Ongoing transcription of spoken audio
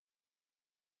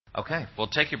Okay, well,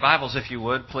 take your Bibles, if you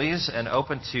would, please, and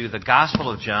open to the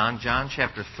Gospel of John, John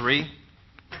chapter 3.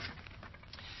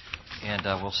 And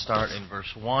we'll start in verse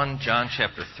 1, John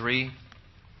chapter 3,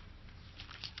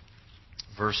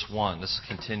 verse 1. This is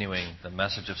continuing the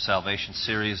Message of Salvation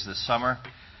series this summer.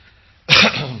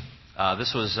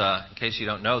 This was, in case you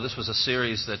don't know, this was a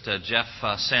series that Jeff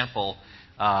Sample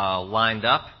lined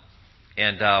up.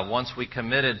 And once we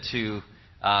committed to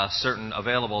certain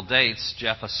available dates,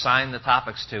 Jeff assigned the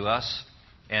topics to us,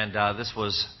 and this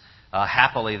was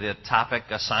happily the topic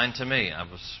assigned to me. I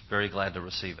was very glad to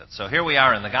receive it. So here we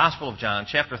are in the Gospel of John,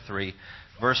 chapter 3,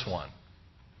 verse 1.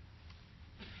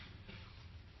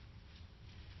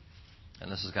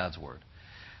 And this is God's Word.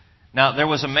 Now, there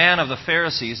was a man of the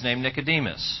Pharisees named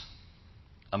Nicodemus,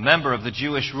 a member of the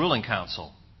Jewish ruling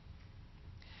council.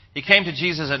 He came to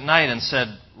Jesus at night and said,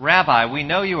 "Rabbi, we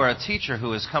know you are a teacher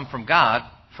who has come from God,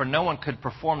 for no one could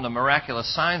perform the miraculous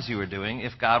signs you are doing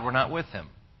if God were not with him."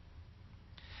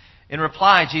 In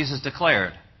reply, Jesus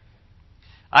declared,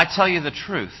 "I tell you the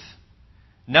truth.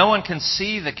 No one can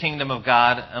see the kingdom of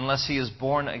God unless he is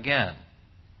born again."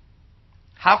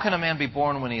 "How can a man be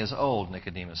born when he is old?"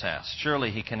 Nicodemus asked. "Surely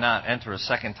he cannot enter a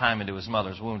second time into his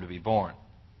mother's womb to be born."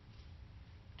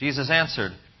 Jesus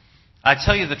answered, "I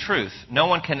tell you the truth. No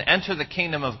one can enter the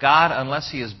kingdom of God unless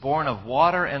he is born of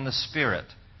water and the Spirit.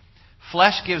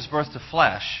 Flesh gives birth to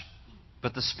flesh,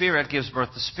 but the Spirit gives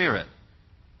birth to spirit.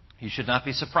 You should not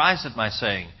be surprised at my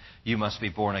saying, 'You must be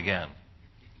born again.'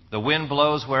 The wind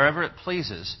blows wherever it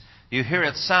pleases. You hear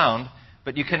its sound,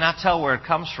 but you cannot tell where it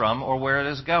comes from or where it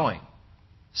is going.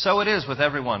 So it is with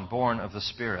everyone born of the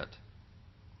Spirit."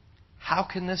 "How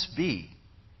can this be?"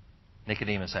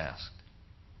 Nicodemus asked.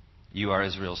 "You are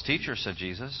Israel's teacher," said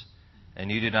Jesus,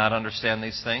 "and you do not understand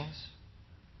these things?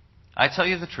 I tell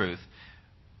you the truth.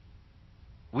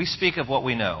 We speak of what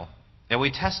we know, and we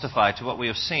testify to what we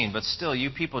have seen, but still you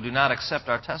people do not accept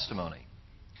our testimony.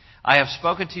 I have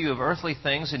spoken to you of earthly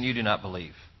things, and you do not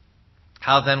believe.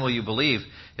 How then will you believe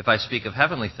if I speak of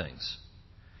heavenly things?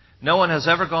 No one has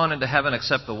ever gone into heaven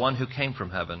except the one who came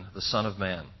from heaven, the Son of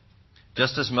Man.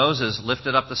 Just as Moses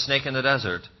lifted up the snake in the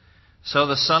desert, so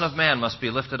the Son of Man must be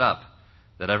lifted up,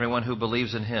 that everyone who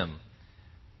believes in him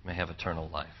may have eternal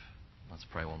life." Let's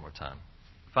pray one more time.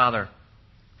 Father,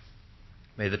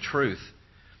 may the truth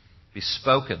be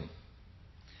spoken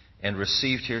and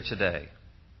received here today.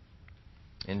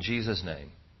 In Jesus'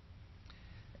 name,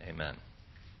 amen.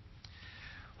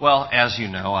 Well, as you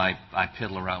know, I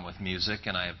piddle around with music,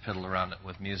 and I have piddled around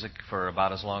with music for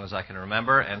about as long as I can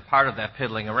remember, and part of that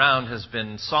piddling around has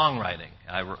been songwriting.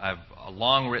 I've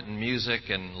long written music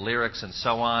and lyrics and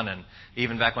so on, and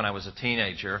even back when I was a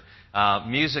teenager.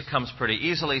 Music comes pretty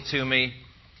easily to me.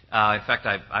 In fact,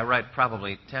 I write,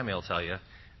 probably Tammy will tell you,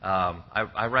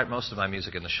 I write most of my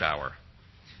music in the shower.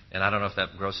 And I don't know if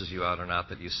that grosses you out or not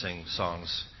that you sing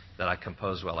songs that I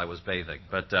composed while I was bathing.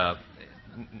 But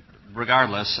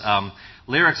regardless,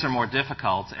 lyrics are more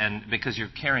difficult and because you're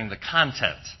carrying the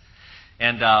content.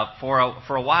 And for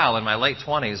a while in my late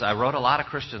 20s, I wrote a lot of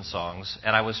Christian songs,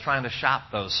 and I was trying to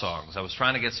shop those songs. I was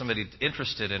trying to get somebody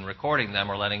interested in recording them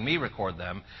or letting me record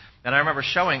them. And I remember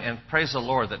showing, and praise the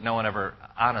Lord that no one ever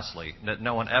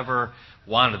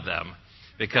wanted them,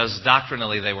 because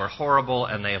doctrinally they were horrible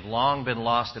and they have long been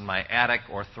lost in my attic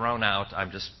or thrown out.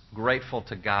 I'm just grateful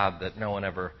to God that no one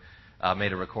ever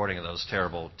made a recording of those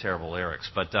terrible, terrible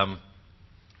lyrics. But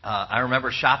I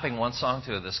remember shopping one song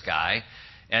to this guy,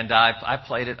 and I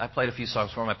played it. I played a few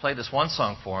songs for him. I played this one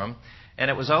song for him,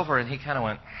 and it was over, and he kind of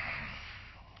went,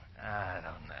 "I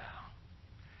don't know."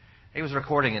 He was a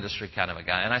recording industry kind of a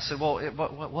guy. And I said, "Well,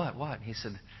 what? And he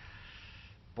said,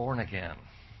 "Born Again."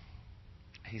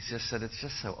 He just said, "It's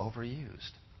just so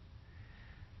overused."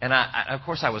 And of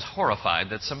course, I was horrified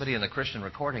that somebody in the Christian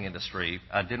recording industry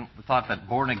thought that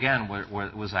 "born again"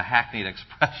 was a hackneyed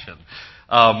expression.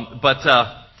 But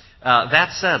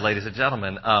that said, ladies and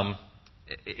gentlemen,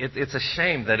 it's a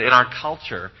shame that in our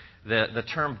culture, the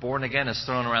term "born again" is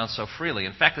thrown around so freely.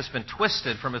 In fact, it's been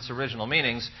twisted from its original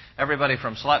meanings. Everybody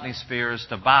from Slutney Spears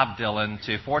to Bob Dylan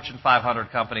to Fortune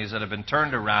 500 companies that have been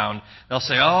turned around, they'll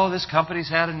say, "Oh, this company's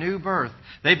had a new birth.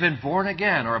 They've been born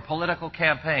again," or a political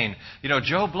campaign. You know,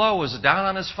 Joe Blow was down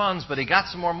on his funds, but he got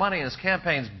some more money in his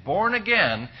campaigns. Born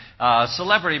again,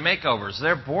 celebrity makeovers.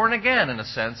 They're born again in a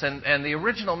sense, and the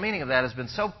original meaning of that has been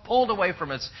so pulled away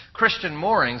from its Christian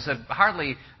moorings that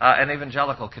hardly an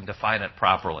evangelical can define it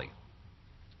properly.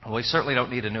 Well, we certainly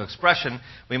don't need a new expression.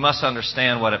 We must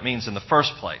understand what it means in the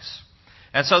first place.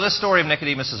 And so this story of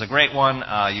Nicodemus is a great one.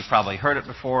 You've probably heard it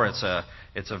before. It's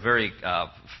a very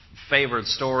favored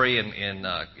story in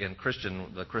the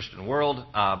Christian world.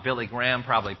 Billy Graham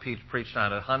probably preached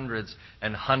on it hundreds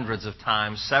and hundreds of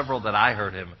times, several that I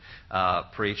heard him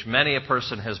preach. Many a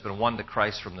person has been won to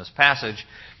Christ from this passage.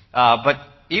 But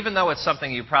even though it's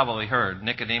something you probably heard,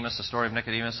 Nicodemus, the story of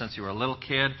Nicodemus since you were a little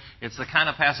kid, it's the kind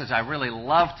of passage I really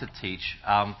love to teach.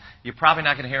 You're probably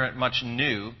not going to hear it much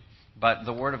new, but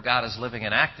the Word of God is living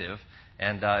and active.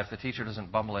 And if the teacher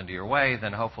doesn't bumble into your way,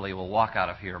 then hopefully we'll walk out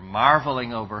of here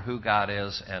marveling over who God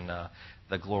is and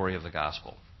the glory of the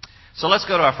gospel. So let's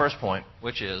go to our first point,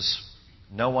 which is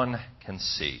no one can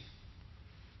see.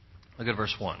 Look at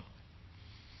verse 1.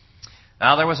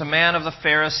 Now there was a man of the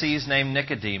Pharisees named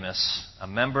Nicodemus, a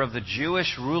member of the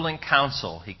Jewish ruling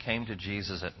council. He came to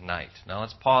Jesus at night. Now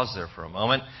let's pause there for a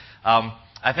moment.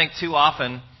 I think too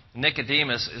often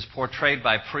Nicodemus is portrayed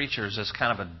by preachers as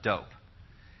kind of a dope.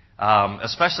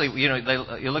 Especially,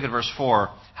 you look at verse 4.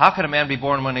 How can a man be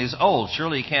born when he's old?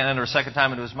 Surely he can't enter a second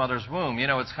time into his mother's womb.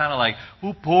 It's kind of like,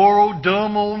 oh, poor old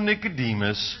dumb old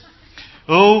Nicodemus.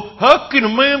 Oh, how can a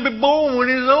man be born when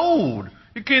he's old?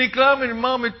 You can't climb in your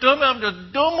mommy's tummy. I'm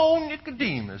just dumb old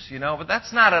Nicodemus, But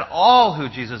that's not at all who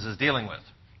Jesus is dealing with.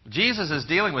 Jesus is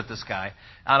dealing with this guy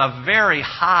on a very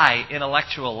high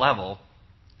intellectual level.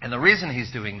 And the reason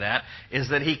he's doing that is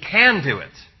that he can do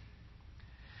it.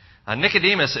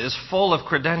 Nicodemus is full of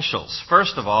credentials.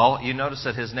 First of all, you notice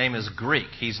that his name is Greek.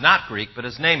 He's not Greek, but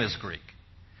his name is Greek.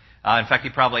 In fact, he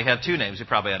probably had two names. He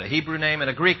probably had a Hebrew name and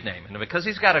a Greek name. And because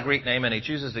he's got a Greek name and he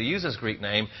chooses to use his Greek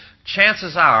name,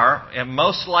 chances are, and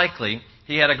most likely,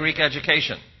 he had a Greek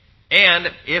education. And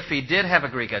if he did have a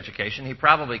Greek education, he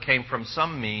probably came from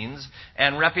some means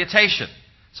and reputation.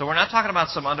 So we're not talking about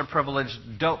some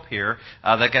underprivileged dope here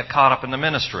that got caught up in the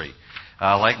ministry,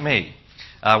 like me.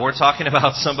 We're talking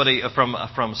about somebody from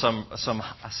some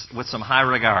with some high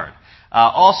regard.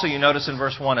 Also, you notice in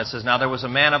verse 1 it says, now there was a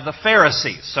man of the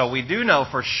Pharisees. So we do know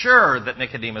for sure that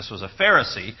Nicodemus was a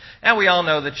Pharisee, and we all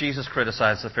know that Jesus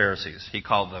criticized the Pharisees. He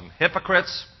called them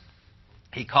hypocrites.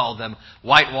 He called them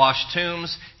whitewashed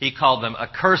tombs. He called them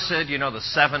accursed, the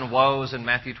 7 woes in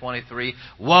Matthew 23.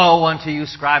 Woe unto you,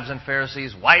 scribes and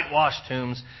Pharisees, whitewashed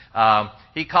tombs.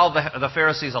 He called the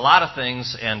Pharisees a lot of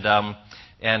things, and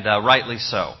rightly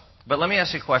so. But let me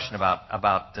ask you a question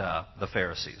about the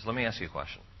Pharisees. Let me ask you a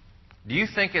question. Do you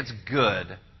think it's good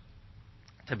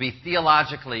to be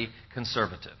theologically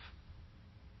conservative?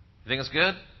 You think it's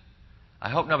good? I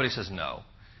hope nobody says no.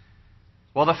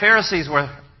 Well, the Pharisees were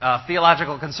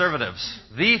theological conservatives,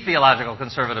 the theological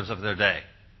conservatives of their day.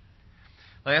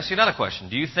 Let me ask you another question.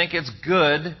 Do you think it's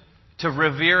good to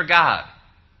revere God?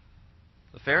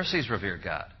 The Pharisees revered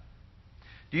God.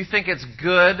 Do you think it's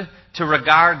good to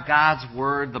regard God's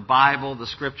Word, the Bible, the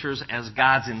Scriptures, as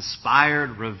God's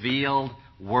inspired, revealed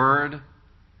Word?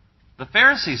 The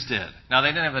Pharisees did. Now, they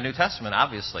didn't have the New Testament,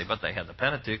 obviously, but they had the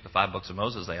Pentateuch, the 5 books of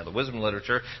Moses, they had the wisdom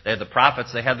literature, they had the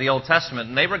prophets, they had the Old Testament,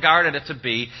 and they regarded it to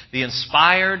be the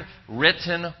inspired,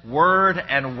 written Word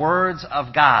and words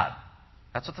of God.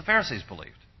 That's what the Pharisees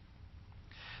believed.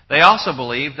 They also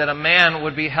believed that a man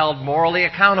would be held morally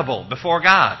accountable before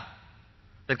God.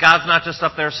 That God's not just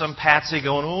up there some patsy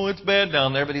going, oh, it's bad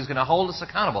down there, but He's going to hold us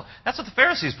accountable. That's what the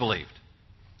Pharisees believed.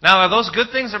 Now, are those good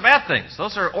things or bad things?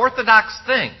 Those are orthodox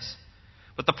things.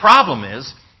 But the problem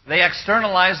is, they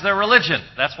externalized their religion.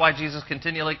 That's why Jesus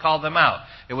continually called them out.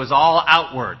 It was all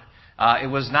outward. It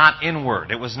was not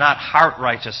inward. It was not heart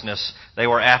righteousness they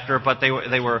were after, but they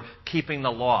were keeping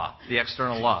the law, the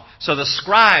external law. So the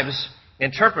scribes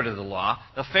interpreted the law.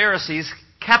 The Pharisees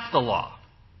kept the law.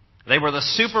 They were the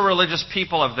super religious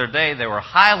people of their day. They were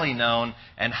highly known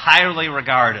and highly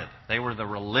regarded. They were the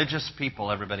religious people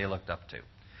everybody looked up to.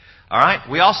 All right?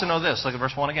 We also know this. Look at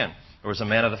verse 1 again. There was a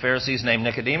man of the Pharisees named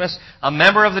Nicodemus, a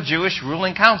member of the Jewish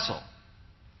ruling council.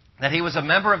 That he was a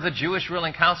member of the Jewish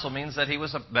ruling council means that he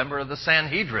was a member of the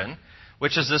Sanhedrin,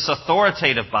 which is this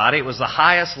authoritative body. It was the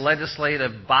highest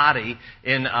legislative body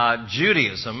in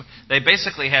Judaism. They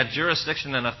basically had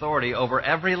jurisdiction and authority over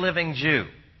every living Jew.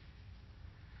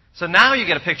 So now you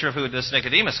get a picture of who this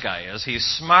Nicodemus guy is. He's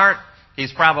smart.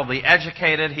 He's probably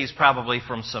educated. He's probably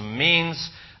from some means.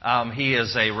 He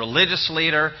is a religious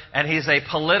leader, and he's a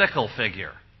political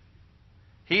figure.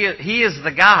 He is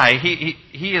the guy.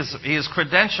 He is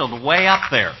credentialed way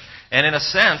up there, and in a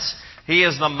sense, he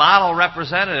is the model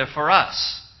representative for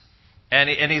us,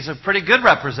 and he's a pretty good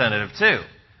representative too.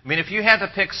 I mean, if you had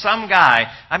to pick some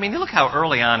guy, I mean, you look how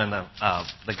early on in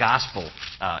the gospel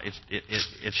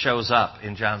it shows up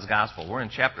in John's gospel. We're in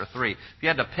chapter 3. If you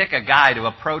had to pick a guy to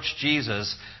approach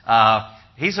Jesus,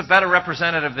 he's a better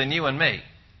representative than you and me.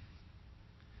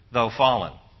 though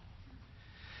fallen.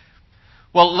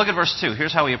 Well, look at verse 2.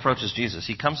 Here's how he approaches Jesus.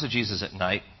 He comes to Jesus at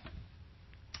night,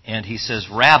 and he says,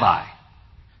 Rabbi.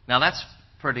 Now, that's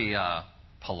pretty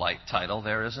polite title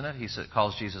there, isn't it? He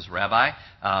calls Jesus Rabbi,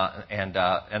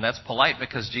 and that's polite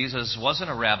because Jesus wasn't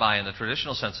a rabbi in the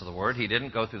traditional sense of the word. He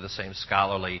didn't go through the same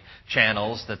scholarly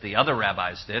channels that the other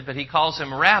rabbis did, but he calls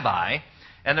him Rabbi,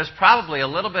 and there's probably a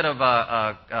little bit of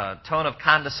a tone of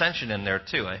condescension in there,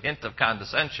 too, a hint of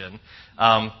condescension,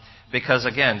 because,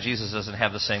 again, Jesus doesn't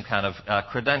have the same kind of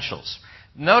credentials.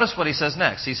 Notice what he says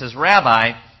next. He says,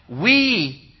 Rabbi,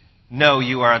 we know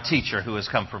you are a teacher who has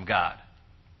come from God.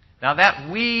 Now, that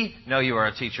we know you are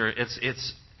a teacher,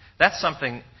 that's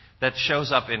something that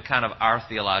shows up in kind of our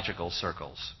theological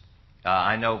circles.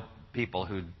 I know people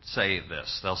who say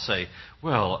this. They'll say,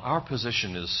 well, our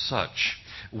position is such.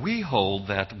 We hold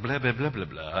that blah, blah, blah, blah,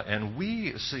 blah, and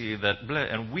we see that blah,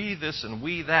 and we this and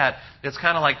we that. It's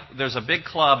kind of like there's a big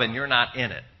club and you're not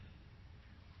in it.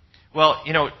 Well,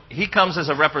 he comes as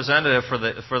a representative for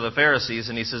the Pharisees,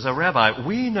 and he says, Rabbi,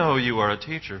 we know you are a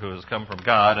teacher who has come from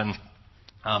God, and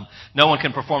no one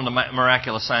can perform the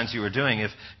miraculous signs you are doing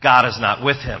if God is not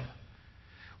with him.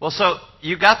 Well, so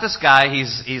you got this guy,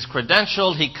 he's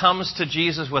credentialed, he comes to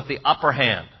Jesus with the upper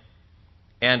hand.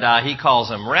 And he calls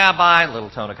him Rabbi,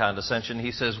 little tone of condescension.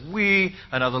 He says, we,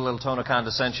 another little tone of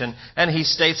condescension. And he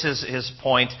states his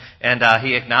point, and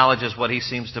he acknowledges what he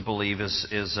seems to believe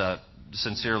is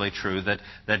sincerely true, that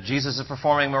Jesus is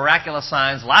performing miraculous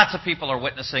signs. Lots of people are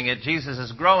witnessing it. Jesus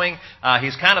is growing.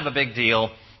 He's kind of a big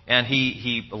deal. And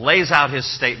he lays out his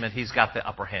statement. He's got the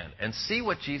upper hand. And see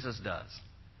what Jesus does.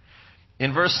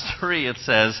 In verse 3 it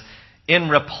says, in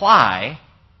reply,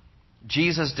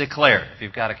 Jesus declared. If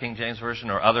you've got a King James Version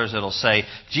or others, it'll say,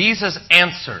 Jesus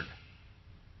answered.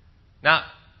 Now,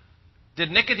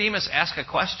 did Nicodemus ask a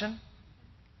question?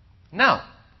 No.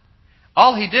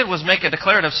 All he did was make a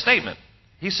declarative statement.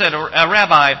 He said,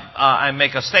 Rabbi, I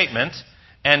make a statement,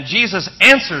 and Jesus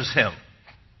answers him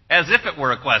as if it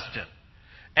were a question.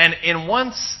 And in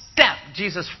one step,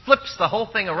 Jesus flips the whole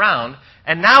thing around,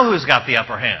 and now who's got the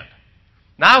upper hand?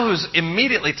 Now who's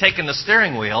immediately taken the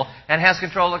steering wheel and has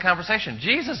control of the conversation?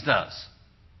 Jesus does.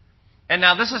 And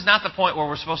now this is not the point where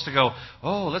we're supposed to go,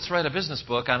 oh, let's write a business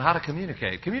book on how to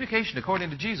communicate. Communication according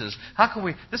to Jesus. How can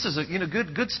we, this is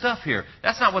good stuff here.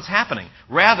 That's not what's happening.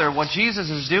 Rather, what Jesus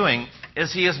is doing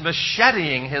is he is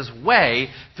macheting his way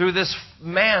through this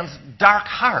man's dark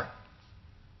heart.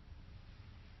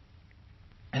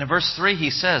 And in verse 3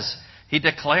 he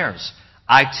declares,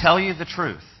 I tell you the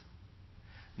truth.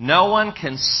 No one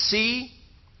can see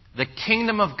the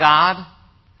kingdom of God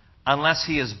unless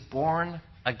he is born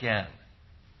again.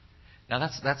 Now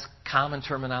that's common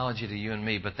terminology to you and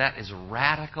me, but that is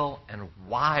radical and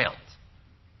wild.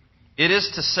 It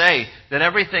is to say that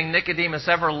everything Nicodemus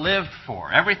ever lived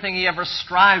for, everything he ever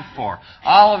strived for,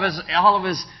 all of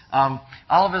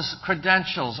his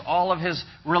credentials, all of his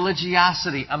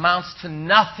religiosity amounts to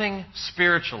nothing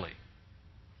spiritually.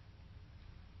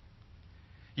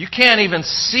 You can't even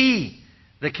see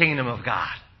the kingdom of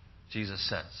God, Jesus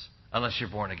says, unless you're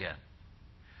born again.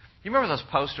 You remember those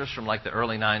posters from like the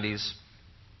early 90s?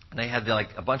 And they had like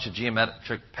a bunch of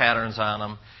geometric patterns on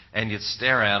them, and you'd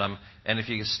stare at them. And if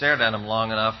you stared at them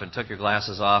long enough and took your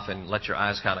glasses off and let your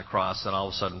eyes kind of cross, then all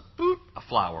of a sudden, boop, a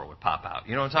flower would pop out.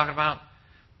 You know what I'm talking about?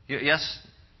 Yes?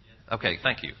 Okay,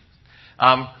 thank you.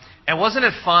 And wasn't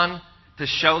it fun to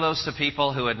show those to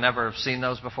people who had never seen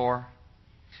those before?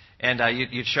 And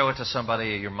you'd show it to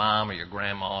somebody, your mom or your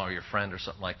grandma or your friend or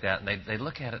something like that, and they'd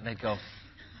look at it and they'd go,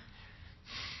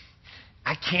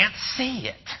 I can't see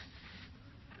it.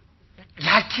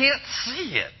 I can't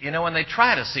see it. When they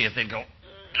try to see it, they'd go,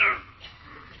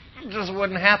 it just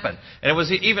wouldn't happen. And it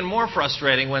was even more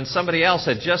frustrating when somebody else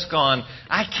had just gone,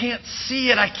 I can't see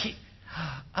it.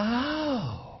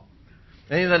 Oh.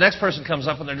 And then the next person comes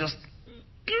up and they're just,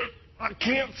 I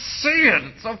can't see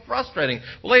it. It's so frustrating.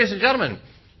 Well, ladies and gentlemen,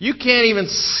 you can't even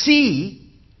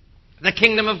see the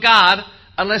kingdom of God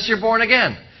unless you're born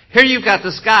again. Here you've got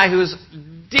this guy who's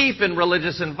deep in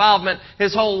religious involvement.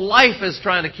 His whole life is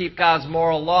trying to keep God's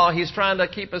moral law. He's trying to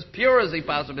keep as pure as he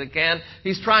possibly can.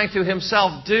 He's trying to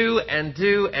himself do and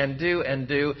do and do and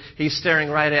do. He's staring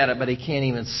right at it, but he can't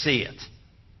even see it.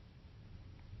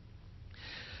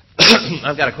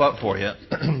 I've got a quote for you.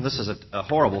 This is a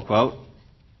horrible quote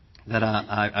that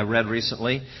I read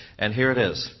recently, and here it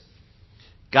is.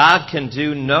 God can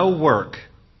do no work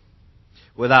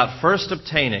without first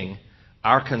obtaining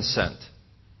our consent.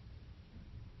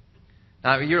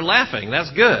 Now, you're laughing.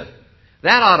 That's good.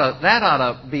 That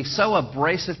ought to be so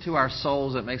abrasive to our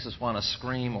souls it makes us want to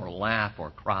scream or laugh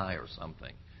or cry or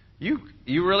something.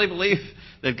 You really believe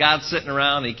that God's sitting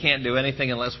around and He can't do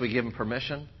anything unless we give Him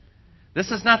permission?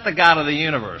 This is not the God of the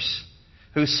universe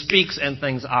who speaks and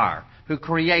things are, who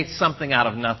creates something out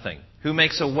of nothing, who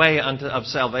makes a way of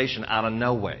salvation out of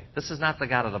no way. This is not the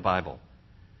God of the Bible.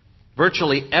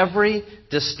 Virtually every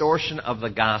distortion of the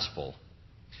gospel,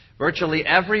 virtually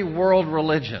every world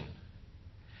religion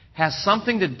has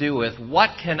something to do with what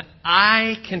can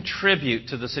I contribute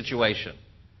to the situation.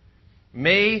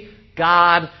 Me,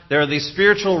 God, there are these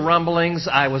spiritual rumblings.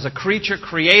 I was a creature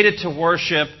created to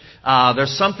worship.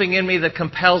 There's something in me that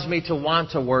compels me to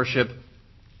want to worship.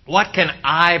 What can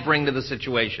I bring to the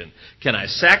situation? Can I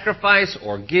sacrifice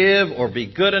or give or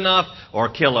be good enough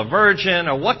or kill a virgin?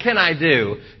 Or what can I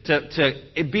do to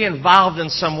be involved in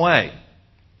some way?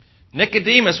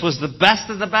 Nicodemus was the best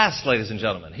of the best, ladies and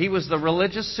gentlemen. He was the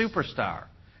religious superstar.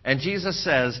 And Jesus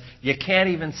says, you can't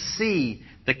even see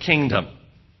the kingdom.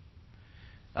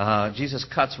 Jesus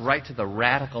cuts right to the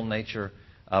radical nature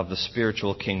of the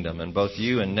spiritual kingdom. And both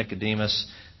you and Nicodemus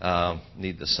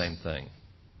need the same thing.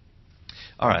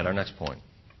 All right, our next point.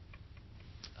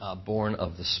 Born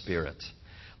of the Spirit.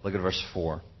 Look at verse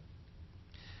 4.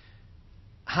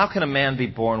 How can a man be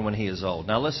born when he is old?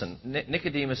 Now listen,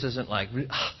 Nicodemus isn't like,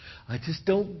 I just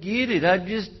don't get it. I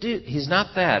just did. He's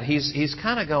not that. He's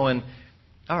kind of going,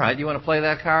 all right, you want to play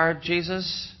that card,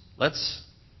 Jesus?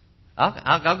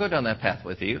 I'll go down that path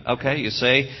with you. Okay, you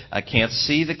say, I can't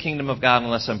see the kingdom of God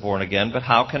unless I'm born again, but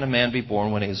how can a man be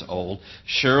born when he is old?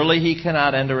 Surely he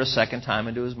cannot enter a second time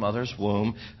into his mother's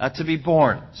womb to be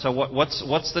born. So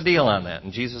what's the deal on that?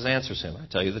 And Jesus answers him, I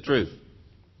tell you the truth.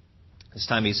 This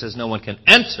time he says, no one can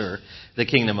enter the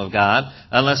kingdom of God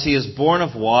unless he is born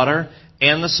of water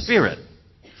and the Spirit.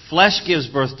 Flesh gives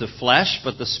birth to flesh,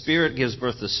 but the Spirit gives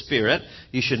birth to spirit.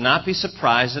 You should not be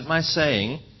surprised at my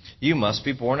saying, you must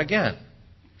be born again.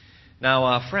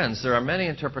 Now, friends, there are many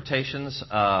interpretations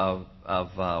of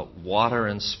water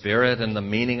and spirit and the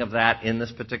meaning of that in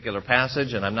this particular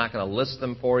passage, and I'm not going to list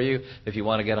them for you. If you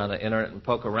want to get on the internet and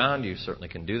poke around, you certainly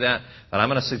can do that. But I'm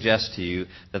going to suggest to you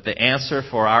that the answer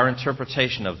for our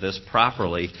interpretation of this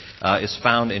properly is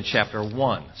found in chapter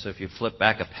 1. So if you flip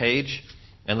back a page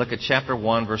and look at chapter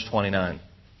 1, verse 29.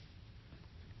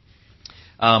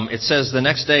 It says, the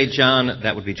next day John,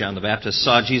 that would be John the Baptist,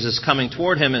 saw Jesus coming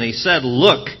toward him, and he said,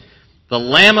 look, the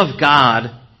Lamb of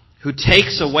God who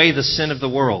takes away the sin of the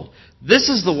world. This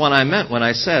is the one I meant when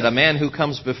I said, a man who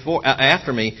comes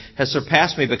after me has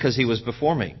surpassed me because he was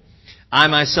before me. I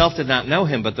myself did not know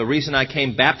him, but the reason I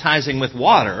came baptizing with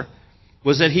water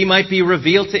was that he might be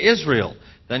revealed to Israel.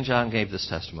 Then John gave this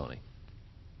testimony.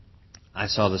 I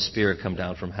saw the Spirit come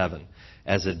down from heaven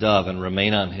as a dove and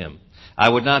remain on him. I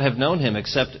would not have known him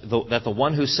except that the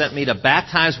one who sent me to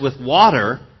baptize with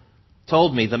water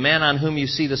told me, the man on whom you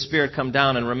see the Spirit come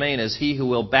down and remain is he who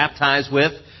will baptize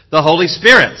with the Holy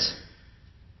Spirit.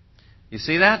 You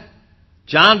see that?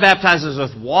 John baptizes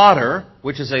with water,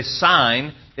 which is a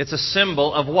sign. It's a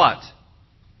symbol of what?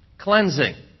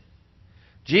 Cleansing.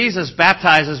 Jesus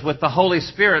baptizes with the Holy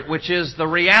Spirit, which is the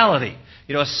reality.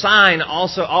 You know, a sign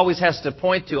also always has to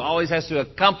point to, always has to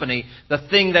accompany the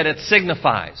thing that it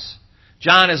signifies.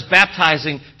 John is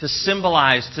baptizing to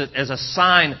symbolize, as a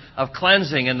sign of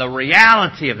cleansing, and the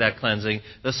reality of that cleansing,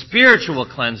 the spiritual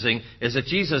cleansing, is that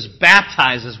Jesus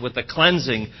baptizes with the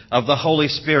cleansing of the Holy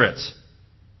Spirit.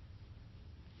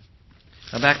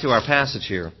 Now back to our passage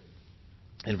here.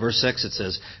 In verse 6 it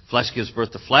says, flesh gives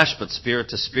birth to flesh, but spirit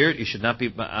to spirit. You should not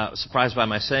be surprised by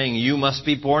my saying, you must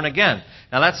be born again.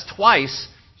 Now that's twice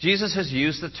Jesus has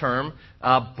used the term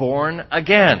born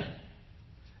again.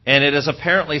 And it is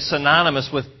apparently synonymous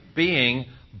with being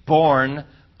born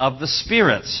of the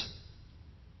Spirit.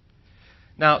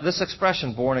 Now, this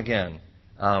expression, born again,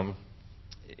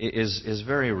 is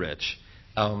very rich.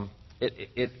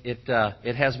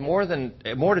 It has more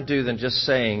to do than just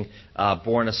saying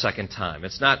born a second time.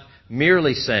 It's not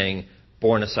merely saying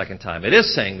born a second time. It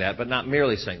is saying that, but not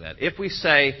merely saying that. If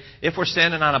we're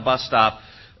standing on a bus stop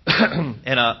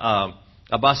and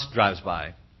a bus drives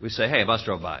by, we say, hey, a bus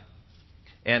drove by.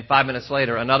 And 5 minutes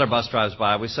later, another bus drives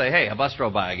by. We say, hey, a bus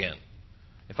drove by again.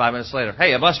 And 5 minutes later,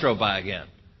 hey, a bus drove by again.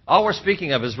 All we're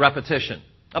speaking of is repetition.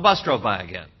 A bus drove by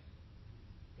again.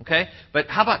 Okay? But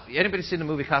how about, anybody seen the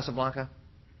movie Casablanca?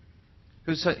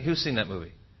 Who's seen that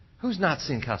movie? Who's not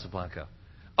seen Casablanca?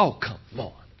 Oh, come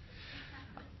on.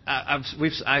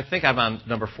 I think I'm on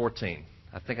number 14.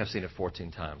 I think I've seen it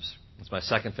 14 times. It's my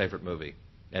second favorite movie.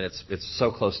 And it's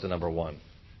so close to number 1,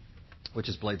 which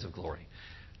is Blades of Glory.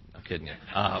 I'm kidding you.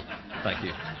 Thank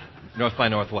you. North by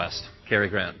Northwest, Cary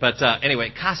Grant. But anyway,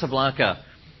 Casablanca.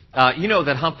 You know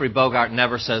that Humphrey Bogart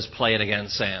never says, play it again,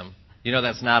 Sam. You know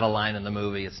that's not a line in the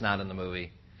movie. It's not in the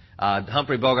movie.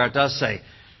 Humphrey Bogart does say,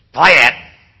 "Play it.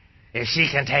 If she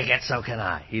can take it, so can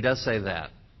I." He does say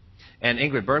that. And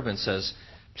Ingrid Bergman says,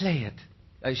 "Play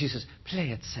it." She says, "Play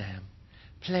it, Sam.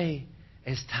 Play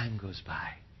as time goes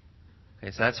by."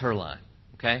 Okay, so that's her line.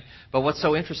 Okay? But what's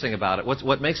so interesting about it,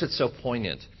 what makes it so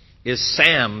poignant, is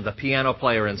Sam, the piano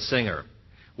player and singer,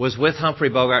 was with Humphrey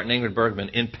Bogart and Ingrid Bergman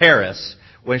in Paris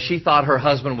when she thought her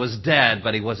husband was dead,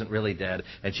 but he wasn't really dead,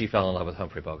 and she fell in love with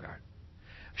Humphrey Bogart.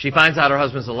 She finds out her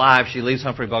husband's alive. She leaves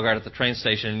Humphrey Bogart at the train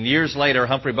station. And years later,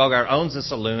 Humphrey Bogart owns a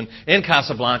saloon in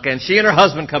Casablanca, and she and her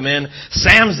husband come in.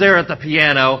 Sam's there at the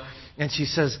piano, and she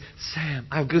says, "Sam,"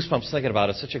 I have goosebumps thinking about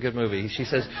it. It's such a good movie. She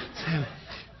says, "Sam,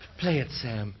 play it,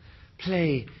 Sam.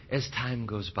 Play as time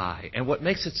goes by." And what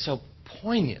makes it so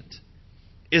poignant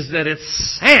is that it's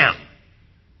Sam.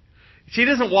 She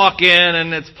doesn't walk in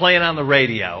and it's playing on the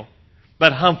radio.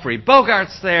 But Humphrey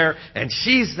Bogart's there, and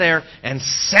she's there, and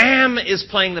Sam is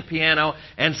playing the piano,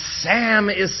 and Sam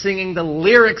is singing the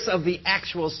lyrics of the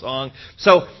actual song.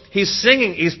 So he's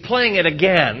singing, he's playing it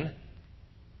again,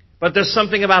 but there's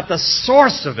something about the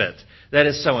source of it that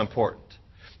is so important.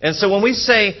 And so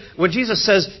when Jesus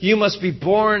says, "You must be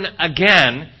born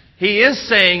again," he is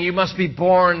saying you must be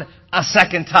born a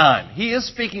second time. He is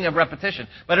speaking of repetition,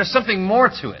 but there's something more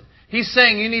to it. He's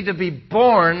saying you need to be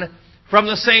born from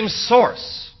the same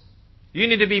source. You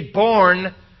need to be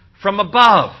born from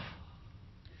above.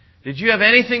 Did you have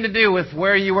anything to do with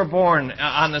where you were born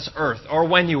on this earth, or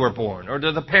when you were born, or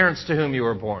to the parents to whom you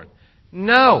were born?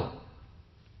 No.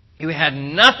 You had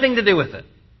nothing to do with it.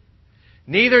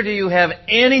 Neither do you have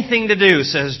anything to do,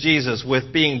 says Jesus,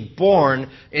 with being born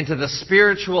into the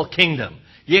spiritual kingdom.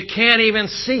 You can't even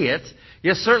see it.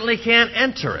 You certainly can't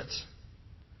enter it.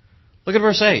 Look at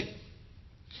verse 8.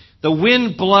 "The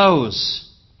wind blows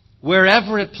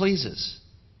wherever it pleases.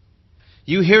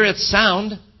 You hear its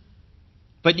sound,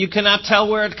 but you cannot tell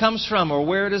where it comes from or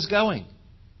where it is going.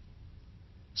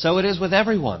 So it is with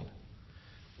everyone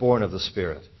born of the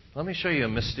Spirit." Let me show you a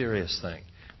mysterious thing.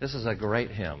 This is a great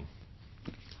hymn,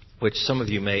 which some of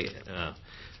you may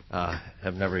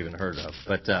have never even heard of.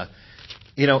 But,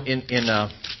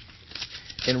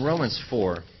 in Romans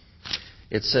 4,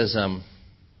 it says,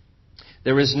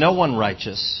 "There is no one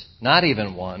righteous, not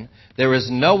even one. There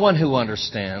is no one who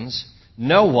understands,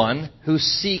 no one who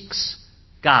seeks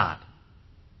God."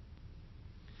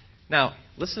 Now,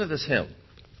 listen to this hymn.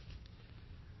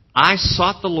 "I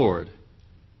sought the Lord,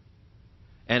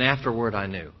 and afterward I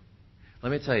knew."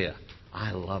 Let me tell you,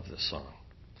 I love this song,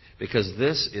 because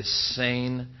this is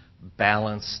sane,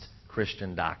 balanced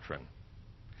Christian doctrine.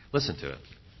 Listen to it.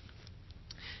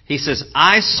 He says,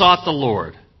 "I sought the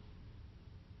Lord,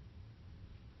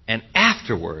 and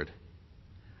afterward,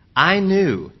 I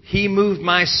knew He moved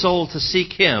my soul to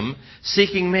seek Him,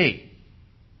 seeking me."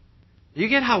 You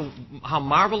get how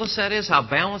marvelous that is, how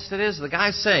balanced it is? The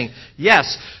guy's saying,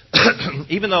 yes,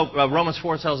 even though Romans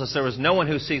 4 tells us there is no one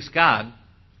who seeks God,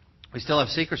 we still have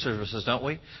seeker services, don't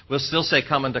we? We'll still say,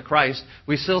 "Come unto Christ."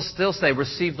 We still say,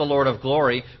 "Receive the Lord of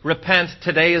glory." Repent,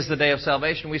 today is the day of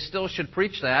salvation. We still should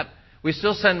preach that. We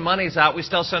still send monies out. We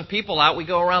still send people out. We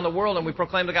go around the world and we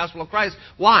proclaim the gospel of Christ.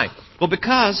 Why? Well,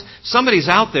 because somebody's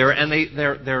out there and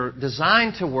they're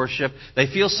designed to worship. They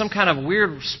feel some kind of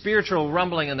weird spiritual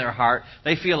rumbling in their heart.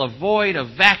 They feel a void, a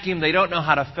vacuum. They don't know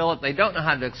how to fill it. They don't know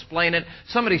how to explain it.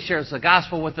 Somebody shares the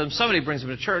gospel with them. Somebody brings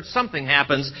them to church. Something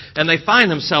happens and they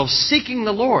find themselves seeking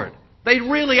the Lord. They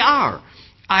really are.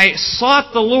 "I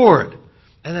sought the Lord."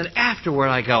 And then afterward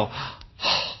I go,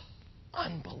 oh,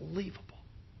 unbelievable.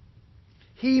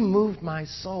 He moved my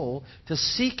soul to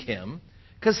seek Him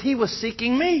because He was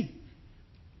seeking me.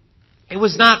 It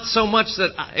was not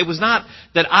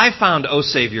that I found, "O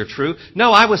Savior, true."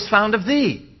 No, I was found of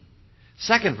Thee.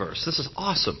 Second verse. This is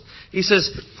awesome. He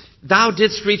says, "Thou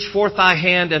didst reach forth Thy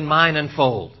hand and mine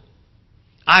enfold.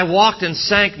 I walked and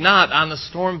sank not on the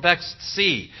storm-vexed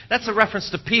sea." That's a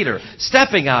reference to Peter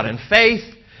stepping out in faith,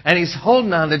 and he's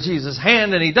holding on to Jesus'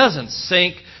 hand, and he doesn't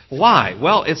sink. Why?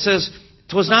 Well, it says,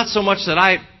 "'Twas not so much that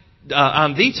I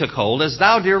on Thee took hold, as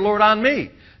Thou, dear Lord, on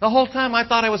me." The whole time I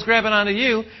thought I was grabbing onto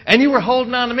You, and You were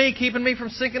holding on to me, keeping me from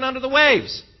sinking under the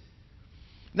waves.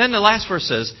 Then the last verse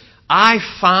says, "I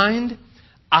find,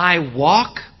 I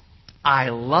walk,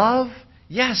 I love."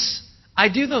 Yes, I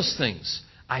do those things.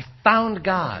 I found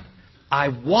God. I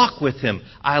walk with Him.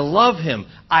 I love Him.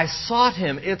 I sought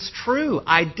Him. It's true.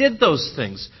 I did those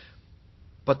things.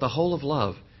 But the whole of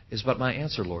love is but my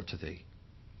answer, Lord, to Thee.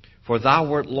 For Thou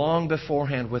wert long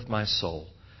beforehand with my soul.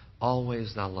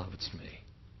 Always Thou lovedst me.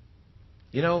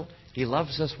 You know, He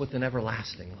loves us with an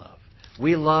everlasting love.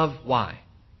 We love, why?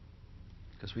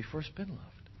 Because we've first been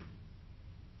loved.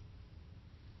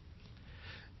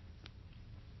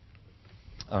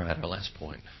 All right, our last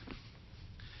point.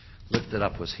 Lifted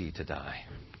up was he to die.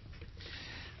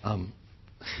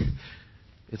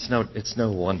 It's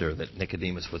no wonder that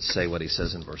Nicodemus would say what he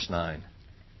says in verse 9.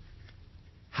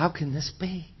 How can this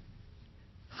be?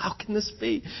 How can this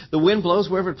be? The wind blows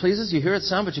wherever it pleases. You hear its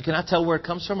sound, but you cannot tell where it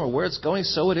comes from or where it's going.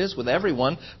 So it is with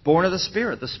everyone born of the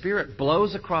Spirit. The Spirit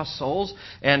blows across souls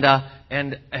and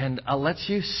lets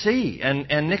you see.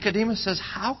 And Nicodemus says,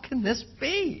 how can this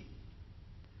be?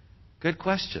 Good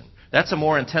question. That's a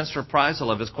more intense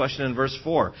reprisal of his question in verse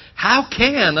 4. How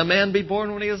can a man be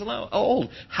born when he is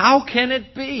old? How can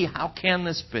it be? How can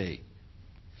this be?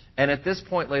 And at this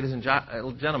point, ladies and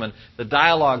gentlemen, the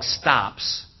dialogue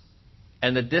stops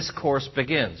and the discourse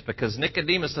begins, because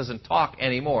Nicodemus doesn't talk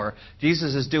anymore.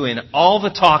 Jesus is doing all the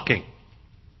talking.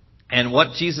 And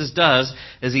what Jesus does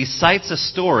is he cites a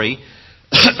story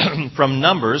from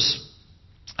Numbers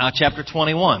chapter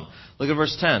 21. Look at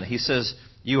verse 10. He says,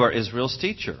 you are Israel's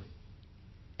teacher,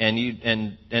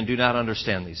 and do not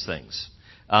understand these things.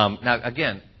 Now,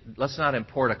 again, let's not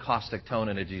import a caustic tone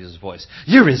into Jesus' voice.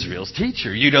 You're Israel's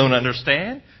teacher. You don't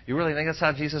understand? You really think that's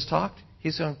how Jesus talked?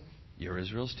 He's going, you're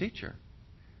Israel's teacher,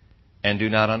 and do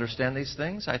not understand these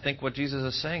things? I think what Jesus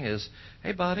is saying is,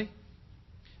 hey, buddy,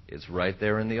 it's right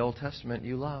there in the Old Testament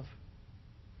you love.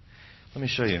 Let me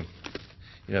show you.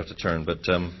 You don't have to turn, but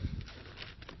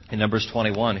in Numbers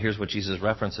 21, here's what Jesus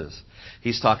references.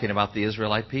 He's talking about the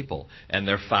Israelite people, and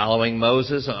they're following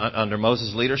Moses. Under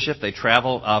Moses' leadership, they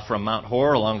travel from Mount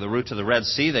Hor along the route to the Red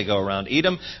Sea. They go around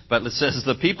Edom, but it says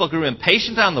the people grew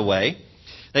impatient on the way.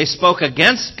 They spoke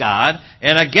against God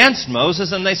and against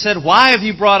Moses, and they said, why have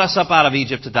you brought us up out of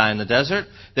Egypt to die in the desert?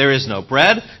 There is no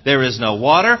bread, there is no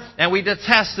water, and we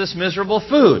detest this miserable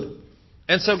food.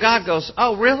 And so God goes,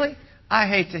 oh, really? I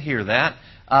hate to hear that.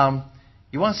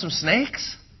 You want some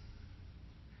snakes?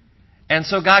 And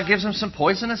so God gives them some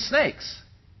poisonous snakes.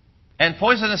 And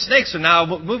poisonous snakes are now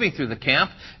moving through the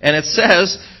camp, and it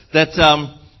says that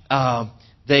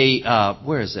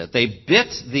where is it? They bit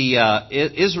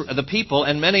the people,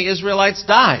 and many Israelites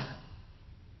died.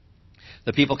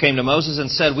 The people came to Moses and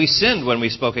said, we sinned when we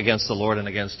spoke against the Lord and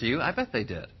against you. I bet they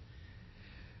did.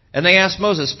 And they asked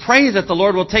Moses, pray that the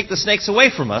Lord will take the snakes away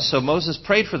from us. So Moses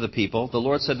prayed for the people. The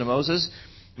Lord said to Moses,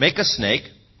 make a snake,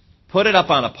 put it up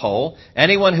on a pole.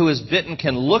 Anyone who is bitten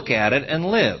can look at it and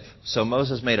live. So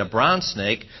Moses made a bronze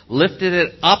snake, lifted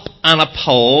it up on a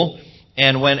pole,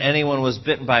 and when anyone was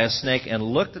bitten by a snake and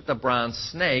looked at the bronze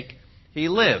snake, he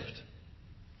lived.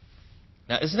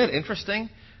 Now, isn't it interesting?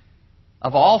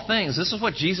 Of all things, this is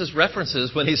what Jesus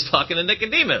references when he's talking to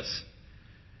Nicodemus.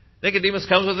 Nicodemus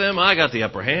comes with him. I got the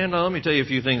upper hand. Let me tell you a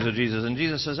few things of Jesus. And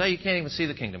Jesus says, hey, you can't even see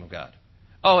the kingdom of God.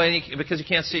 Oh, and because you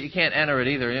can't see it, you can't enter it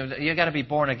either. You've got to be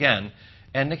born again.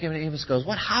 And Nicodemus goes,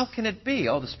 what? How can it be?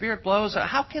 Oh, the Spirit blows.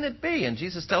 How can it be? And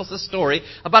Jesus tells this story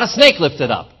about a snake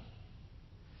lifted up.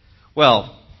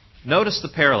 Well, notice the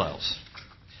parallels.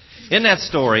 In that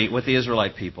story with the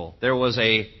Israelite people, there was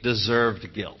a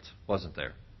deserved guilt, wasn't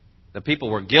there? The people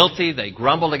were guilty. They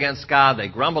grumbled against God. They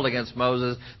grumbled against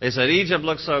Moses. They said, Egypt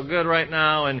looks so good right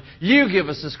now, and you give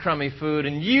us this crummy food,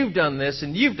 and you've done this,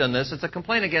 and you've done this. It's a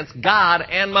complaint against God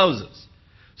and Moses.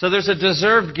 So there's a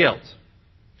deserved guilt.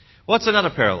 What's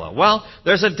another parallel? Well,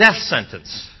 there's a death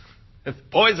sentence. If the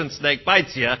poison snake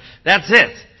bites you, that's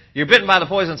it. You're bitten by the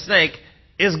poison snake,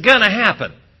 is going to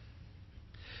happen.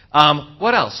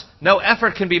 What else? No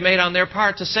effort can be made on their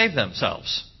part to save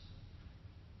themselves.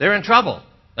 They're in trouble.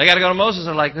 They got to go to Moses.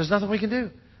 They're like, there's nothing we can do.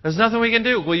 There's nothing we can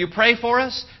do. Will you pray for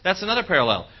us? That's another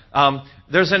parallel.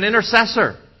 There's an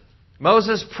intercessor.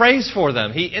 Moses prays for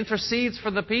them. He intercedes for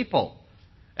the people.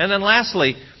 And then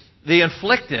lastly, the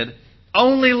afflicted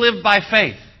only live by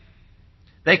faith.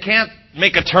 They can't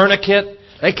make a tourniquet.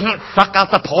 They can't suck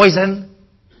out the poison.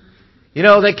 You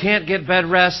know, they can't get bed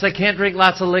rest. They can't drink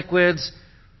lots of liquids.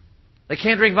 They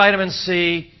can't drink vitamin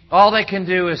C. All they can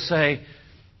do is say,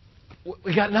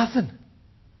 we got nothing.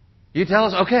 You tell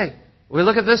us, okay, we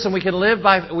look at this and we can live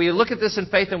we look at this in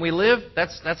faith and we live.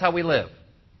 That's how we live.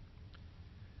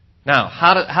 Now,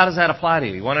 how does that apply to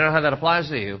you? You want to know how that applies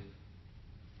to you?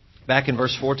 Back in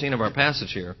verse 14 of our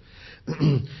passage here,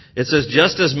 it says,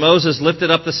 just as Moses lifted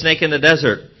up the snake in the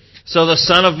desert, so the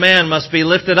Son of Man must be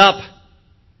lifted up,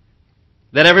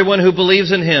 that everyone who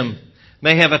believes in him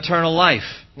may have eternal life.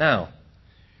 Now,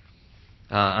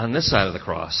 on this side of the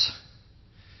cross,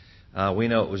 we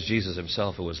know it was Jesus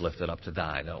himself who was lifted up to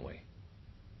die, don't we?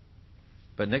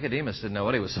 But Nicodemus didn't know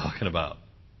what he was talking about.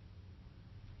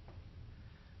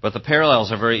 But the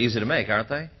parallels are very easy to make, aren't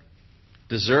they?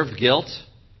 Deserved guilt.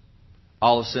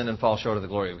 All have sinned and fall short of the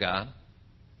glory of God.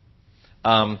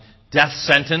 Death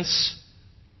sentence.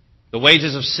 The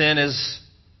wages of sin is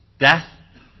death.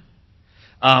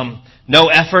 No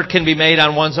effort can be made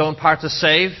on one's own part to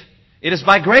save. It is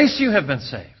by grace you have been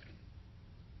saved.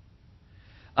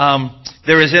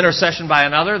 There is intercession by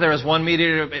another. There is one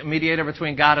mediator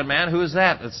between God and man. Who is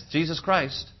that? It's Jesus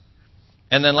Christ.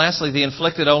 And then lastly, the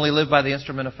inflicted only live by the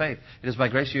instrument of faith. It is by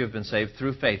grace you have been saved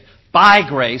through faith. By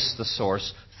grace, the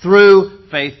source. Through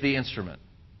faith, the instrument.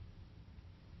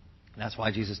 And that's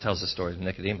why Jesus tells the story of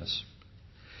Nicodemus.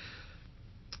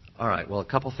 All right, well, a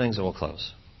couple things and we'll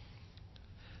close.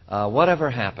 Whatever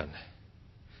happened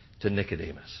to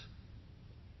Nicodemus?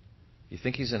 You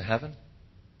think he's in heaven?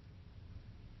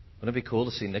 Wouldn't it be cool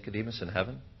to see Nicodemus in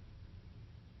heaven?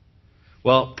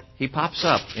 Well, he pops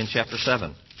up in chapter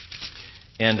 7.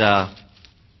 And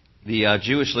the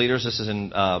Jewish leaders, this is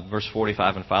in verse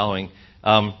 45 and following,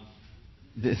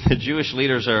 the Jewish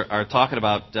leaders are talking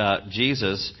about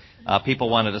Jesus. People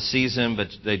wanted to seize him, but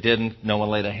they didn't. No one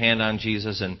laid a hand on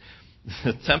Jesus. And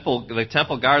the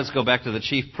temple guards go back to the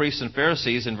chief priests and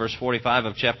Pharisees in verse 45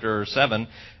 of chapter 7,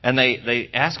 and they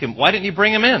ask him, why didn't you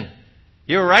bring him in?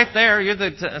 You were right there. You're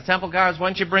the temple guards. Why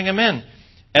didn't you bring him in?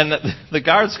 And the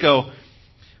guards go,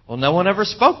 well, no one ever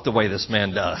spoke the way this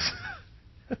man does.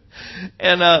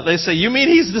 And they say, you mean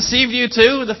he's deceived you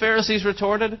too? The Pharisees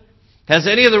retorted. Has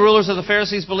any of the rulers of the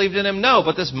Pharisees believed in him? No,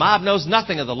 but this mob knows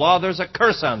nothing of the law. There's a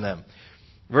curse on them.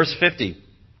 Verse 50.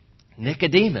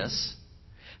 Nicodemus,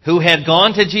 who had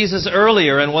gone to Jesus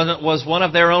earlier and was one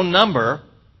of their own number,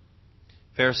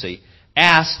 Pharisee,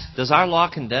 asked, does our law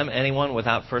condemn anyone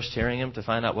without first hearing him to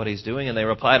find out what he's doing? And they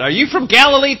replied, are you from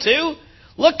Galilee too?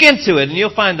 Look into it, and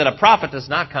you'll find that a prophet does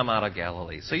not come out of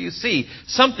Galilee. So you see,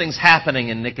 something's happening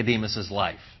in Nicodemus'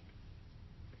 life.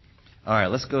 All right,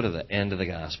 let's go to the end of the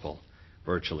gospel,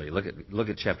 virtually. Look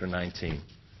at chapter 19.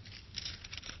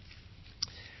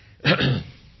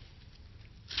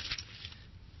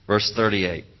 Verse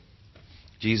 38.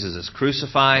 Jesus is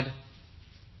crucified.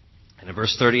 And in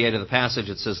verse 38 of the passage,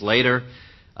 it says later,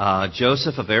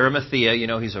 Joseph of Arimathea,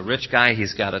 he's a rich guy.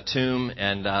 He's got a tomb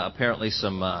and apparently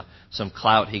some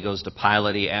clout. He goes to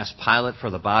Pilate. He asks Pilate for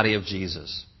the body of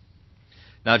Jesus.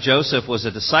 Now, Joseph was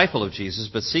a disciple of Jesus,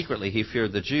 but secretly he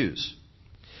feared the Jews.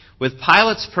 With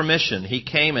Pilate's permission, he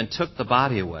came and took the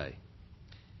body away.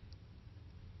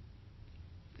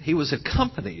 He was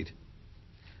accompanied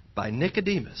by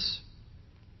Nicodemus,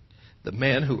 the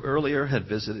man who earlier had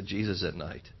visited Jesus at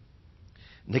night.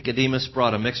 Nicodemus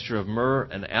brought a mixture of myrrh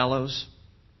and aloes,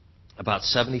 about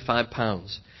 75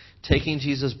 pounds. Taking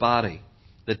Jesus' body,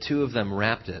 the two of them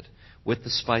wrapped it with the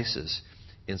spices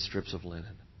in strips of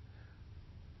linen.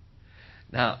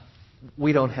 Now,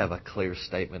 we don't have a clear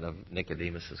statement of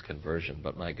Nicodemus' conversion,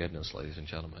 but my goodness, ladies and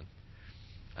gentlemen,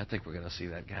 I think we're going to see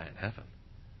that guy in heaven.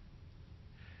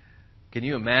 Can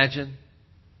you imagine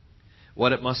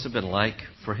what it must have been like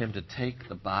for him to take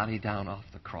the body down off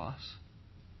the cross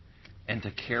and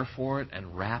to care for it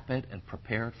and wrap it and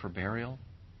prepare it for burial?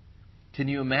 Can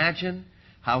you imagine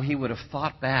how he would have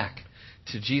thought back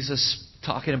to Jesus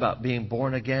talking about being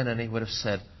born again, and he would have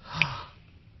said,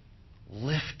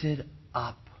 lifted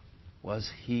up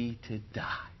was he to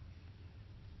die.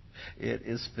 It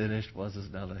is finished.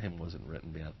 Now the hymn wasn't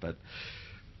written yet, but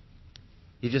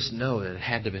you just know that it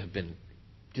had to have been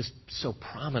just so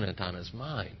prominent on his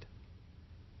mind.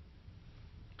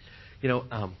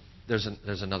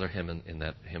 There's another hymn in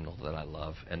that hymnal that I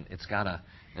love, and it's got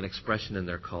an expression in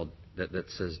there called that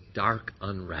says dark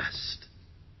unrest.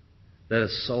 That a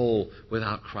soul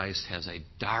without Christ has a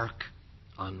dark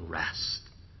unrest.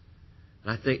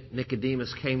 And I think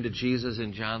Nicodemus came to Jesus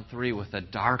in John 3 with a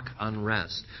dark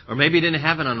unrest. Or maybe he didn't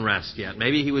have an unrest yet.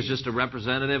 Maybe he was just a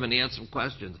representative and he had some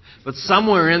questions. But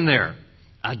somewhere in there,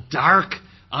 a dark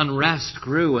unrest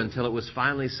grew until it was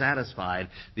finally satisfied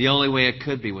the only way it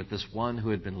could be, with this one who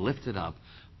had been lifted up,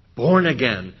 born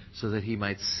again, so that he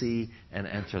might see and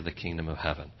enter the kingdom of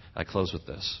heaven. I close with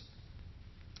this.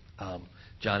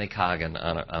 Johnny Coggin,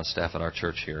 on staff at our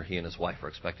church here, he and his wife are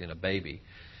expecting a baby.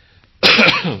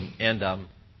 And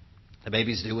the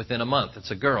baby's due within a month.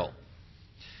 It's a girl.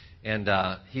 And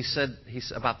he said,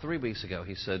 about 3 weeks ago,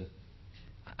 he said,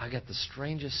 I got the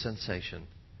strangest sensation.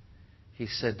 He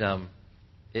said,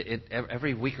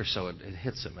 every week or so it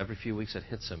hits him. Every few weeks it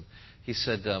hits him. He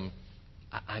said,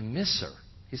 I miss her.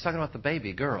 He's talking about the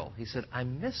baby girl. He said, I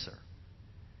miss her.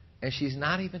 And she's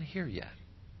not even here yet.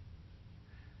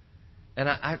 And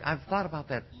I've thought about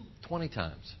that 20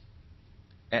 times.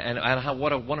 And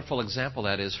what a wonderful example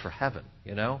that is for heaven,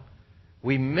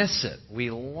 We miss it. We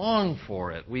long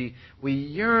for it. We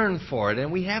yearn for it,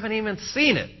 and we haven't even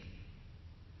seen it.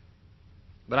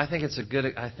 But I think it's a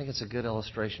good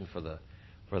illustration for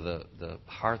the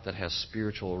heart that has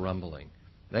spiritual rumbling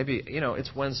Maybe,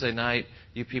 it's Wednesday night.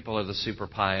 You people are the super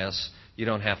pious. You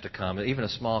don't have to come. Even a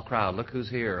small crowd. Look who's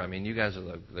here. I mean, you guys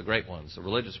are the great ones, the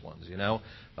religious ones,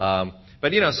 But,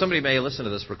 somebody may listen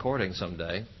to this recording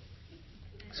someday.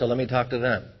 So let me talk to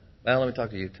them. Well, let me talk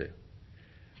to you too.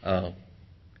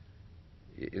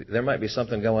 There might be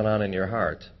something going on in your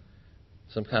heart.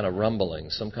 Some kind of rumbling,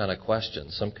 some kind of question,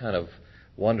 some kind of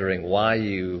wondering why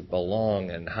you belong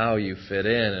and how you fit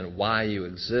in and why you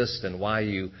exist and why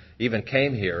you even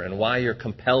came here and why you're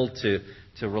compelled to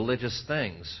religious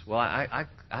things. Well, I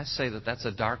say that that's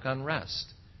a dark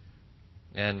unrest.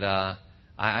 And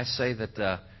I say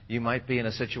that you might be in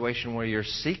a situation where you're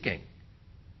seeking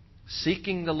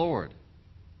the Lord,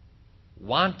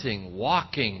 wanting,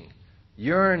 walking,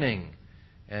 yearning.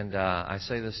 And I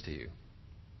say this to you.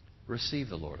 Receive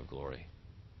the Lord of glory.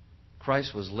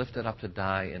 Christ was lifted up to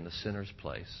die in the sinner's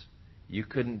place. You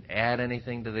couldn't add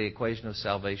anything to the equation of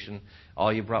salvation.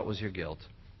 All you brought was your guilt.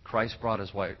 Christ brought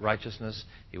His righteousness.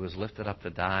 He was lifted up to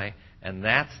die. And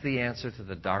that's the answer to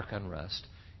the dark unrest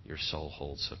your soul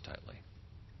holds so tightly.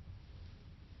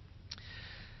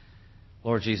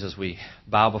 Lord Jesus, we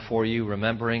bow before You,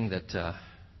 remembering that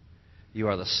You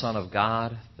are the Son of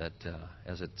God, that,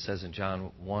 as it says in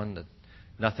John 1, that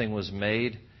nothing was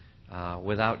made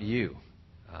without You.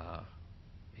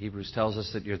 Hebrews tells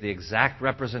us that You're the exact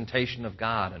representation of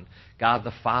God, and God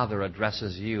the Father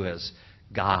addresses You as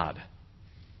God.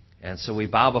 And so we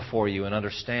bow before You and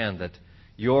understand that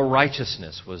Your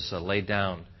righteousness was laid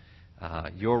down.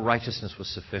 Your righteousness was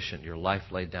sufficient. Your life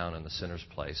laid down in the sinner's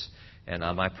place. And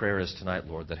my prayer is tonight,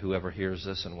 Lord, that whoever hears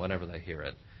this and whenever they hear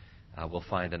it will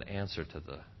find an answer to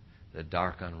the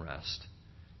dark unrest,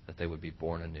 that they would be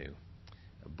born anew,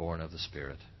 born of the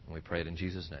Spirit. And we pray it in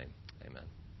Jesus' name. Amen.